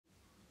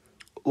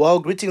Well,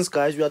 greetings,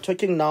 guys. We are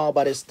talking now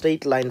about a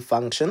straight line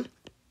function.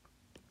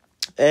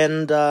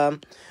 And there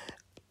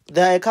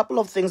are a couple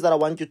of things that I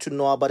want you to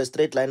know about a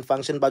straight line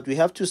function, but we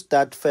have to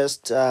start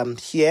first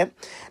here.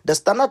 The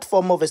standard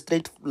form of a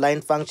straight line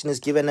function is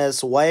given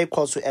as y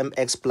equals to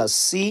mx plus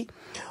c,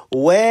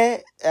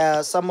 where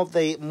some of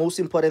the most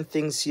important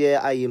things here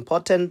are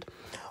important.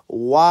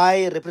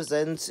 Y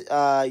represents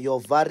your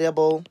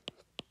variable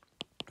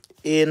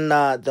in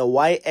the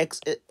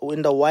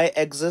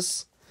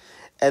y-axis,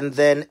 and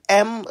then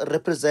m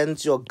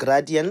represents your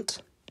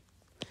gradient.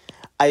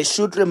 I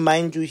should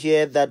remind you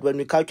here that when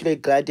we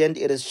calculate gradient,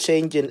 it is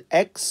change in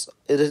x.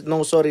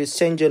 It's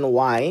change in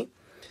y.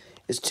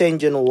 It's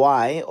change in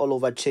y all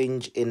over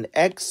change in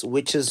x,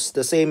 which is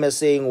the same as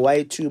saying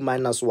y2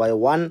 minus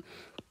y1,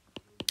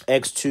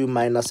 x2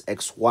 minus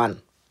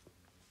x1.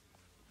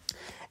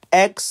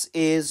 X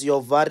is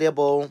your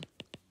variable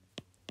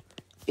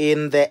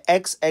in the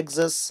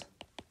x-axis,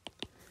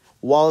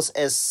 whilst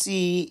as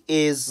c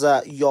is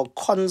your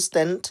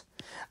constant,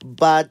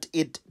 but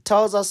it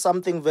tells us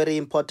something very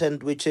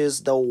important, which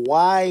is the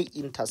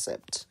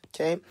y-intercept.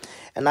 Okay,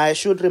 and I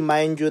should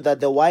remind you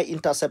that the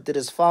y-intercept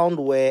is found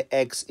where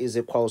x is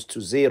equals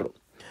to 0.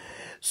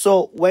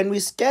 So when we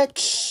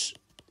sketch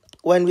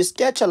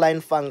a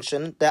line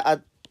function, there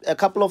are a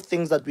couple of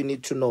things that we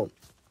need to know.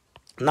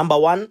 Number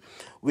one,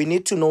 we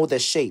need to know the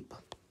shape.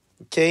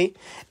 Okay,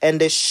 and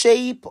the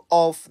shape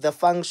of the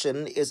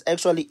function is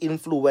actually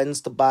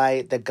influenced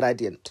by the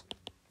gradient.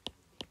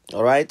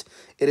 All right,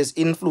 it is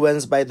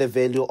influenced by the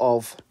value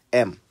of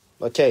m.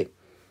 Okay,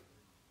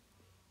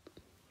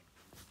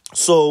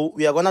 so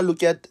we are going to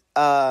look at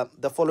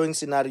the following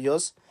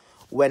scenarios.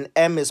 When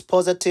m is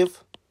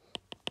positive,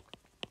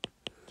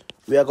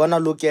 we are going to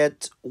look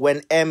at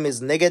when m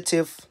is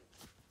negative.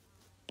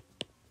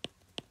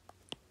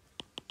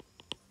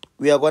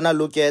 We are going to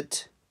look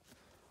at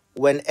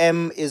when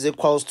m is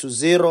equals to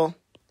 0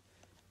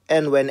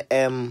 and when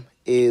m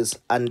is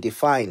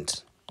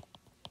undefined.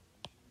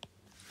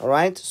 All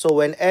right, so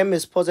when m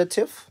is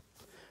positive,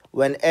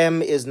 when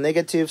m is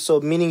negative,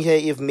 so meaning here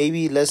if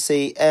maybe let's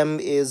say m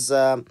is,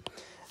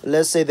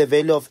 let's say the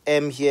value of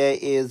m here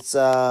is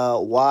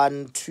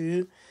 1,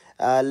 2,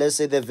 let's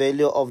say the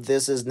value of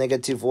this is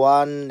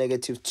 -1,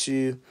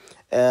 -2,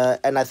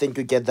 and I think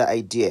you get the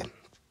idea.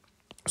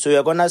 So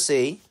you're going to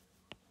say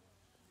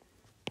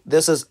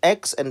this is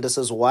x and this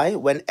is y.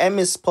 When m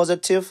is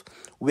positive,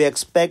 we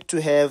expect to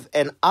have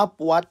an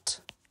upward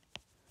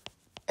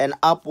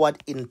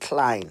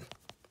incline.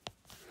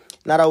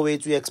 In other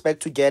words, we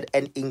expect to get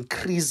an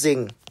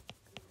increasing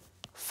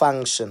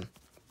function.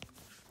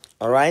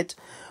 All right.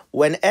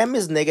 When m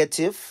is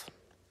negative,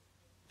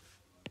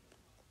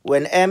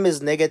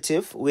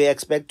 we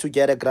expect to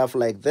get a graph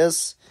like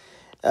this.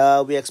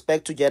 We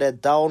expect to get a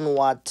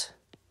downward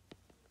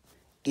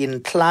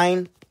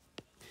incline,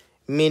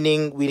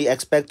 meaning we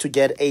expect to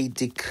get a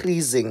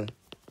decreasing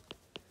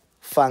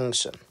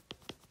function.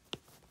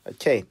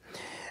 Okay.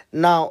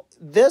 Now,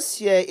 this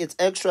here is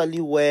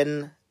actually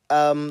when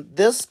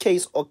this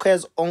case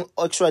occurs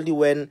actually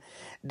when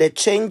the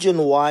change in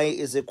y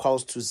is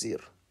equals to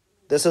 0.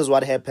 This is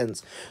what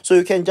happens. So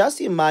you can just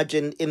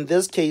imagine in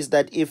this case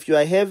that if you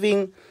are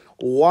having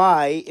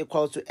y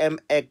equals to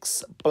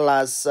mx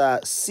plus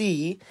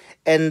c,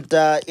 and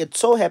it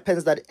so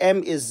happens that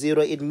m is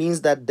 0, it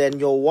means that then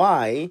your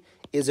y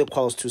is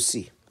equals to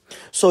c.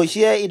 So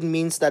here it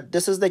means that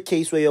this is the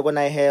case where you're going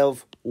to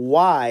have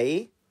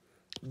y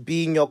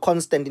being your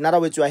constant. In other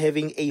words, you are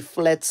having a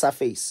flat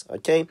surface.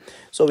 Okay,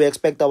 so we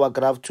expect our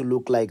graph to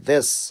look like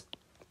this,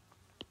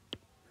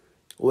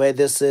 where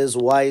this is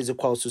y is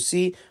equals to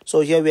c.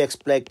 So here we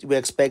expect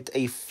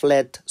a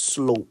flat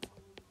slope.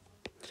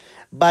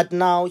 But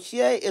now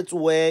here it's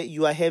where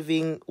you are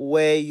having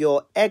where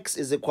your x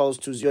is equals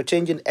to, your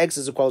change in x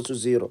is equals to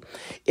 0.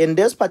 In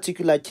this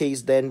particular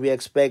case, then we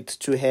expect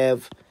to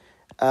have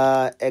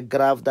a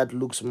graph that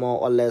looks more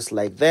or less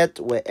like that,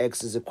 where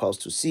x is equals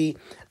to c.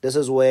 This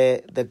is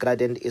where the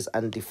gradient is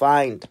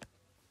undefined.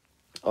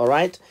 All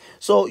right,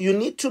 so you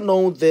need to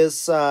know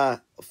this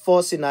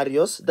 4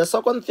 scenarios. The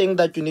second thing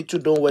that you need to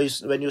know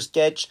when you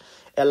sketch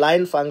a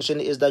line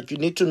function is that you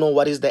need to know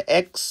what is the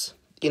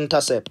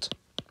x-intercept.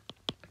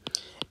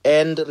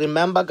 And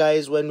remember,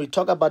 guys, when we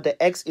talk about the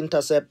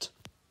x-intercept,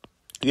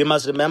 you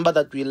must remember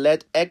that we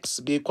let x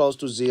be equals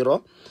to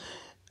 0.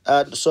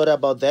 Sorry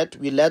about that.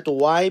 We let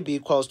y be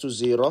equals to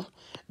 0.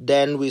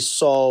 Then we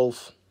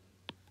solve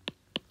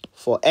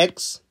for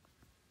x.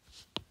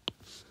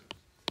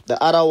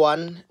 The other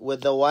one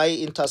with the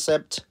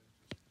y-intercept,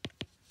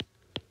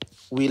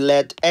 we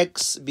let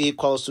x be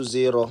equals to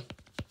 0.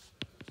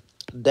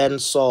 Then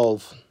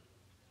solve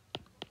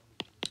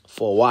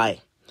for y.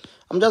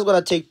 I'm just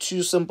going to take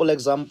 2 simple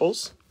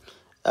examples.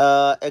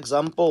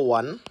 Example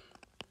 1.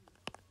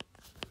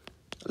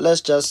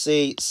 Let's just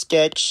say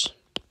sketch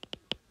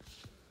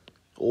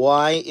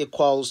y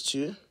equals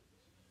to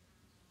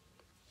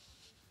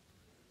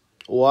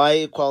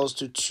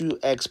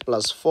 2x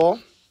plus 4.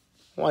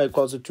 Y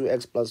equals to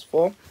 2x plus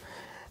 4.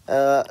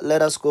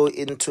 Let us go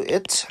into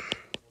it.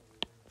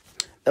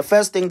 The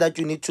first thing that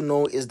you need to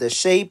know is the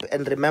shape,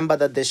 and remember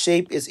that the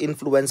shape is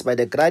influenced by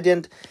the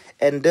gradient,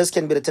 and this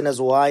can be written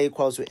as y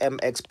equals to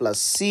mx plus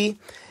c.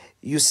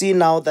 You see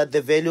now that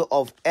the value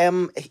of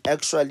m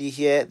actually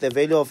here, the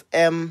value of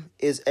m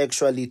is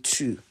actually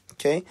 2.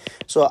 Okay,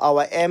 so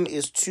our m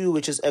is 2,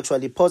 which is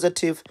actually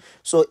positive.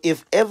 So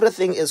if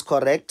everything is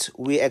correct,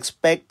 we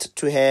expect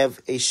to have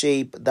a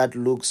shape that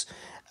looks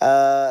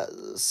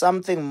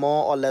something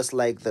more or less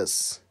like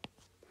this.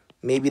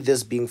 Maybe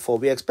this being 4.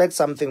 We expect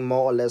something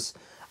more or less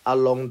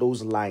along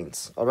those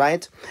lines. All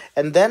right.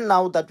 And then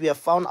now that we have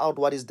found out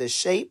what is the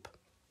shape,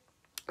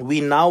 we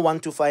now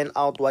want to find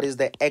out what is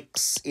the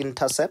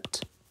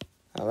x-intercept.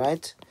 All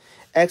right.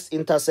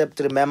 X-intercept,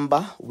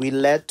 remember, we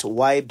let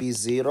y be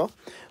 0.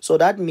 So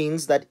that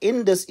means that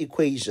in this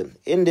equation,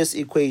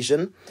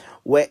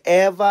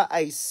 wherever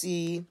I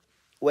see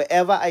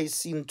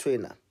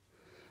Ntwena,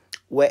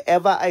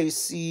 wherever I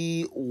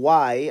see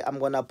y, I'm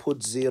going to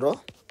put 0.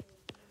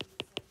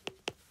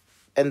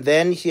 And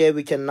then here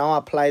we can now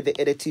apply the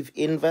additive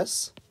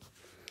inverse,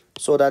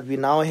 so that we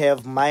now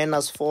have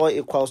minus 4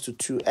 equals to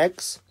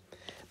 2x.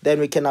 Then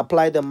we can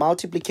apply the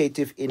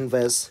multiplicative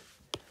inverse,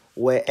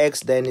 where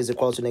x then is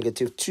equal to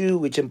negative 2,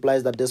 which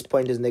implies that this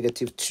point is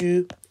negative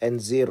 2 and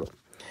 0.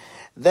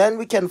 Then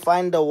we can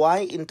find the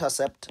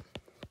y-intercept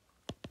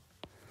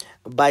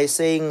by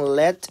saying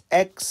let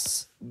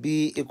x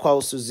be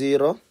equals to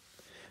 0,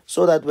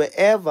 so that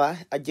wherever,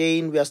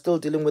 again, we are still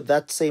dealing with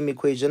that same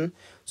equation,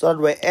 so that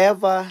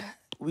wherever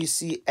we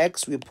see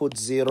x, we put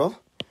 0.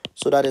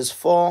 So that is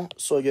 4.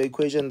 So your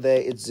equation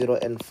there is 0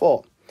 and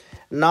 4.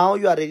 Now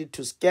you are ready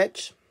to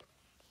sketch.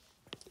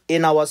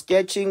 In our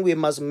sketching, we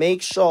must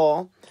make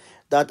sure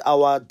that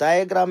our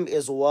diagram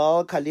is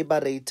well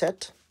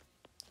calibrated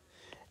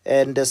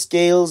and the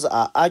scales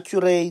are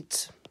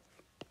accurate.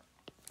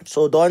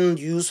 So don't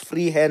use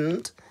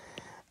freehand.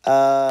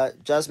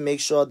 Just make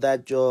sure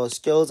that your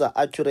scales are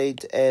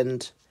accurate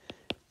and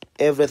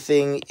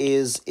everything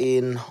is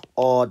in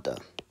order.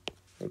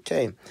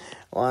 Okay,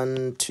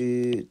 1,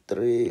 2,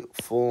 3,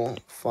 4,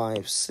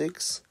 5,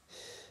 6.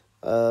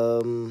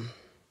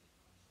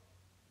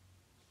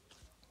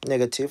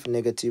 Negative,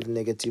 negative,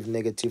 negative,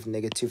 negative,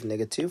 negative,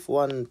 negative.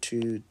 1,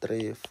 2,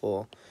 3,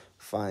 4,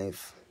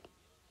 5,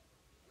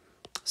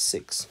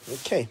 6.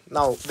 Okay,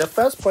 now the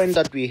first point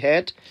that we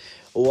had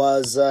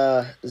was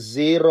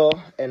 0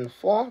 and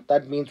 4.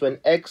 That means when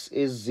x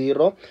is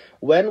 0,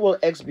 when will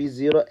x be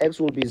 0? X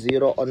will be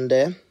 0 on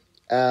the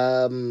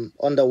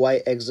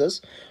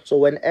y-axis. So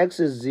when x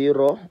is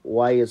 0,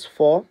 y is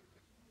 4.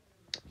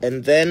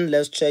 And then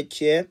let's check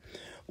here.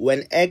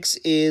 When x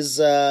is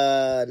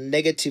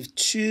negative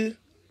 2,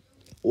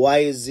 y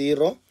is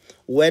 0.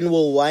 When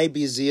will y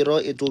be 0?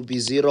 It will be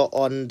 0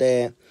 on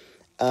the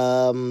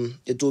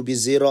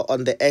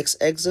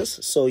x-axis.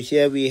 So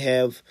here we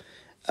have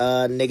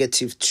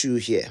negative 2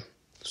 here.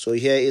 So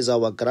here is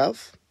our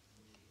graph.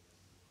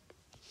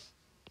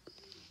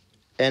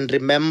 And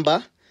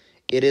remember,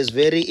 it is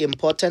very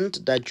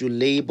important that you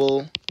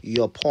label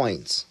your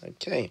points.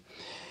 Okay.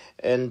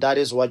 And that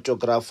is what your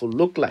graph will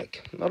look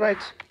like. All right.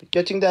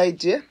 Getting the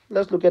idea?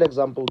 Let's look at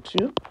example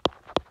 2.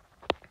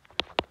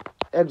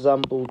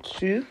 Example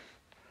 2.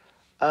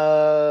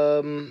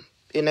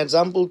 In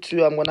example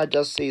 2, I'm going to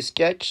just say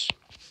sketch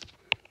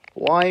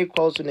y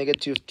equals to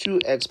negative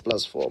 2x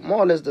plus 4.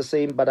 More or less the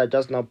same, but I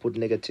just now put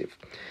negative.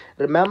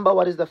 Remember,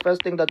 what is the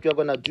first thing that we are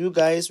going to do,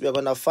 guys? We are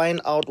going to find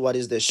out what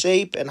is the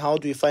shape. And how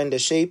do we find the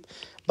shape?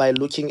 By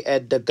looking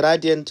at the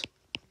gradient,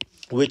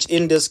 which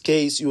in this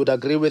case, you would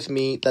agree with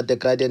me that the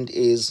gradient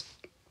is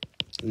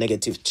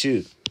negative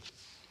 2.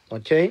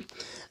 Okay.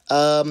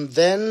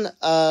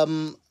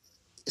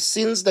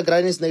 Since the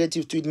gradient is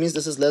negative 2, it means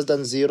this is less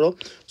than 0.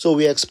 So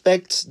we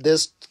expect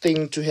this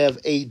thing to have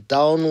a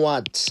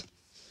downward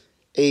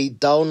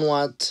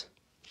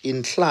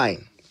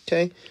incline.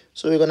 Okay.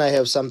 So we're going to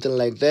have something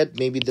like that.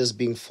 Maybe this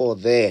being 4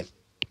 there.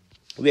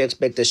 We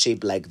expect a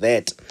shape like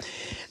that.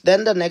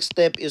 Then the next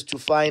step is to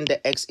find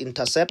the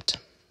x-intercept.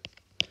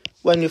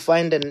 When you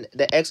find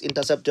the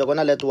x-intercept, you're going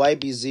to let y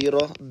be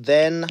 0.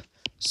 Then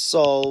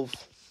solve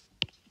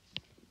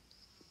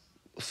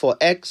for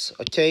x.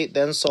 Okay,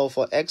 then solve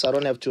for x. I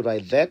don't have to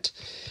write that.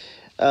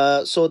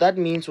 So that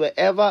means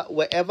wherever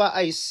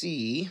I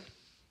see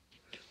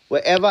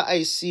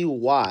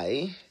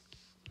y,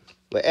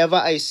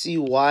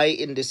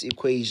 in this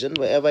equation,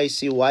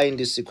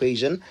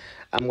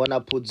 I'm going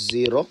to put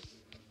 0.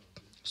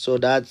 So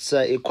that's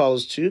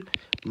equals to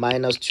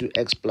minus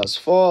 2x plus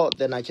 4.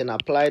 Then I can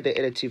apply the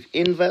additive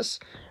inverse.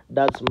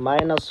 That's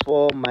minus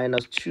 4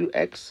 minus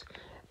 2x.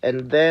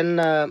 And then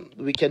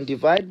we can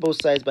divide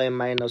both sides by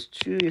minus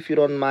 2 if you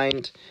don't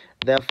mind.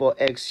 Therefore,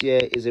 x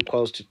here is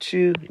equals to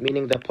 2,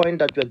 meaning the point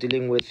that we're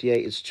dealing with here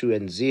is 2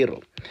 and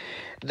 0.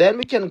 Then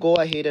we can go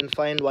ahead and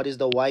find what is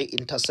the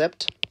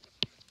y-intercept.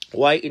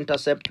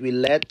 Y-intercept, we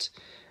let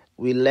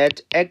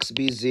x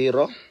be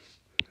 0.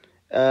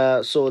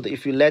 So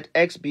if you let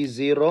x be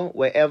 0,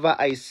 wherever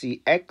I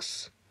see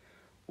x,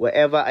 I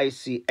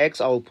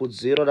will put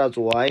 0. That's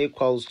y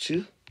equals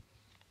to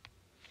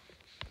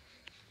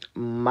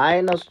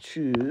minus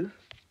 2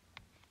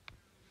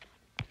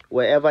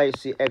 wherever I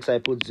see x, I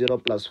put 0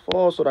 plus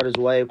 4. So that is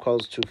y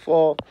equals to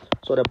 4.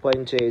 So the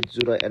point here is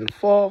 0 and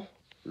 4.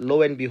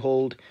 Lo and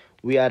behold,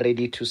 we are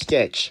ready to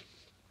sketch.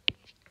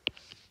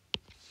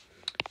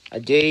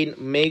 Again,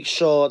 make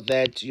sure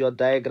that your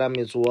diagram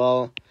is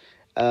well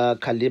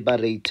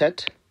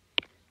calibrated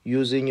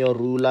using your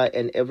ruler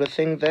and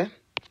everything there.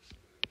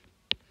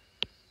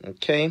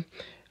 Okay,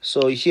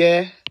 so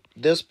here,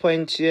 this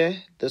point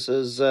here, this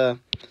is, let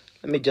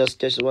me just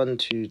sketch 1,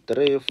 2,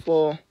 3,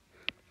 4,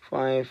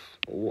 5,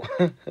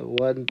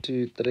 1,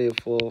 2, 3,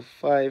 4,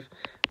 5,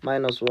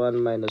 minus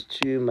 1, minus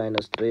 2,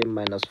 minus 3,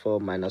 minus 4,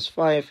 minus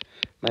 5,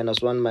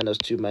 minus 1, minus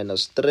 2,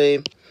 minus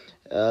 3,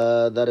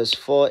 that is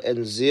 4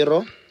 and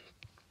 0,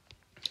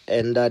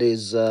 and that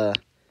is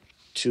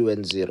 2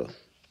 and 0.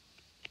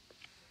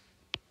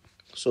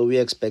 So we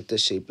expect a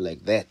shape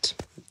like that.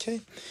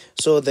 Okay,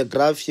 so the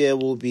graph here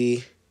will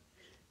be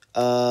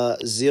 0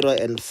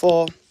 and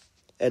 4,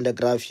 and the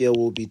graph here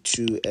will be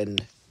 2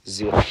 and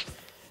 0.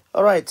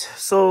 All right,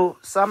 so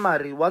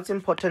summary, what's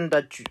important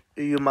that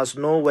you must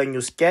know when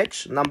you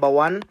sketch? Number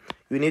one,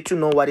 you need to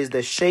know what is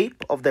the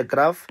shape of the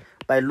graph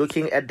by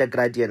looking at the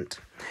gradient.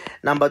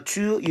 Number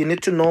two, you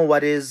need to know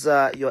what is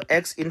your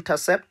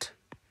x-intercept.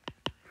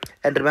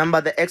 And remember,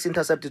 the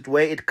x-intercept is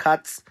where it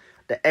cuts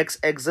the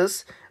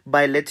x-axis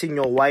by letting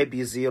your y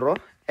be 0.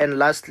 And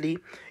lastly,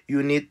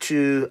 you need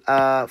to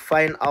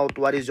find out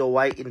what is your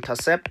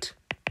y-intercept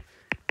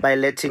by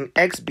letting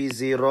x be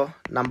 0.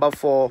 Number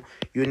 4,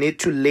 you need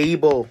to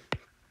label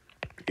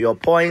your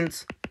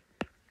points.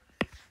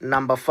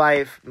 Number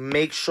 5,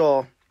 make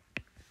sure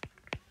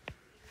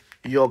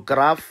your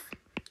graph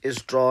is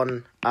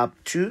drawn up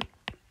to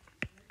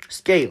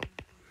scale.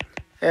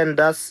 And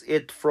that's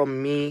it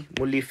from me,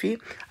 Molefi.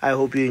 I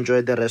hope you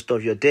enjoyed the rest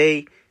of your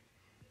day.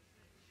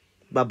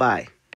 Bye-bye.